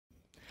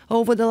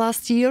Over the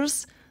last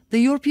years, the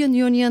European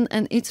Union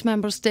and its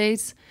member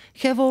states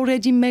have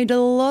already made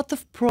a lot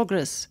of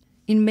progress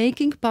in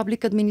making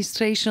public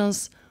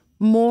administrations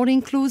more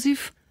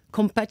inclusive,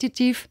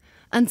 competitive,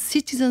 and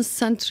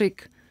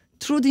citizen-centric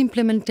through the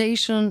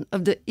implementation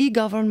of the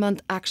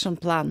e-government action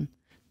plan.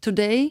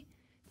 Today,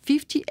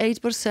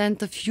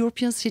 58% of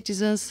European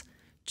citizens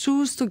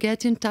choose to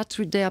get in touch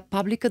with their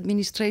public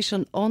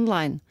administration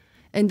online,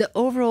 and the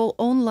overall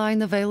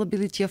online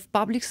availability of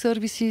public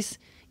services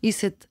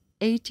is at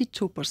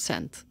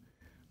 82%.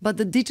 But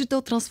the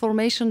digital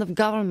transformation of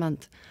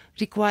government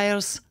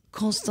requires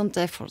constant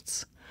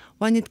efforts.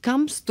 When it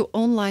comes to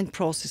online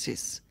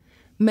processes,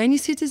 many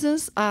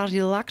citizens are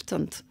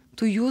reluctant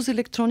to use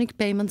electronic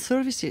payment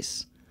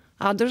services.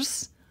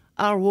 Others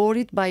are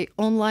worried by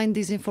online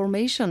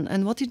disinformation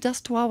and what it does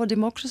to our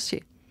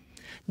democracy.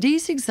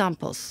 These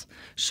examples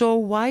show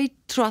why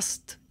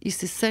trust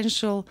is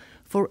essential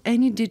for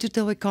any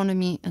digital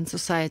economy and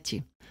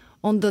society.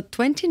 On the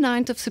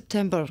 29th of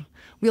September,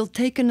 we'll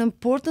take an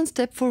important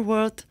step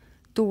forward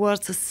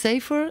towards a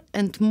safer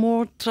and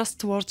more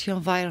trustworthy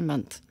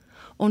environment.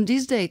 On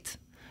this date,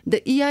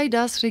 the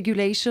eIDAS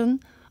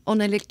regulation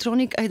on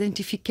electronic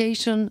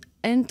identification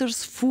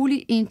enters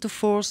fully into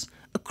force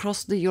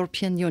across the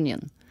European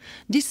Union.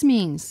 This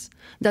means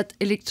that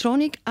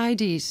electronic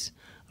IDs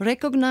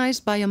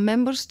recognized by a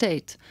member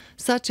state,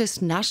 such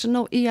as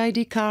national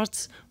eID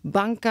cards,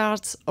 bank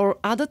cards, or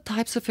other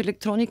types of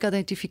electronic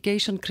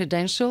identification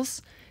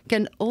credentials,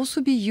 can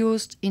also be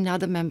used in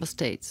other member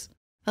states.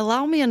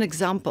 Allow me an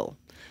example.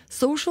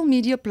 Social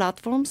media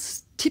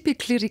platforms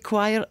typically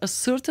require a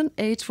certain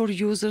age for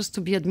users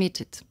to be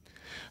admitted.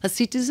 A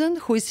citizen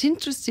who is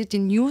interested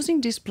in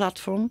using this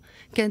platform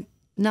can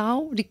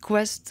now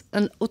request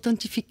an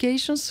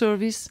authentication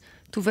service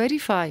to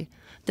verify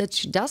that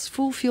she does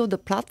fulfill the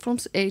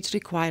platform's age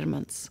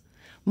requirements.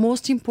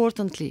 Most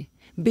importantly,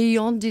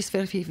 beyond this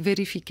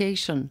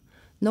verification,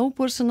 no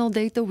personal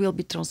data will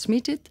be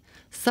transmitted,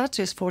 such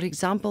as, for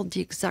example,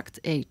 the exact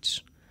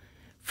age.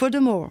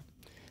 Furthermore,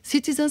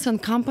 citizens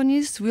and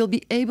companies will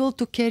be able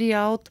to carry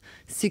out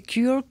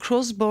secure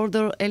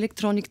cross-border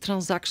electronic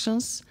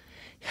transactions,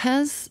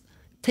 hence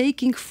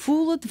taking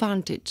full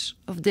advantage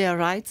of their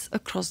rights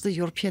across the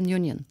European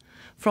Union,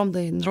 from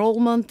the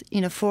enrollment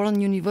in a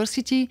foreign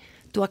university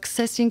to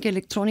accessing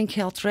electronic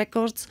health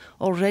records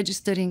or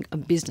registering a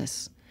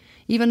business.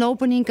 Even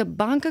opening a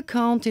bank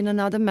account in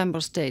another member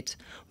state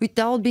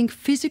without being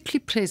physically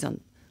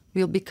present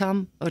will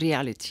become a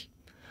reality.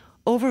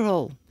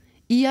 Overall,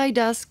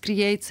 eIDAS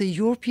creates a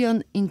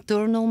European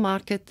internal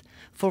market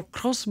for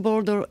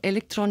cross-border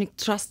electronic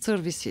trust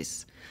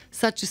services,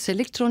 such as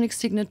electronic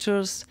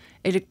signatures,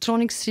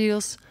 electronic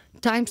seals,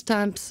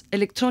 timestamps,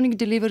 electronic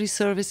delivery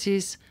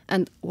services,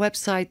 and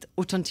website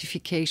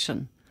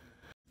authentication.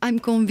 I'm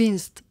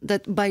convinced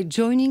that by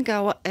joining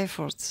our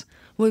efforts,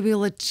 we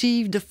will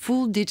achieve the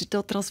full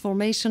digital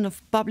transformation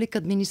of public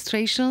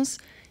administrations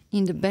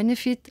in the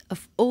benefit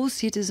of all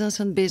citizens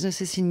and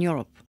businesses in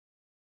Europe.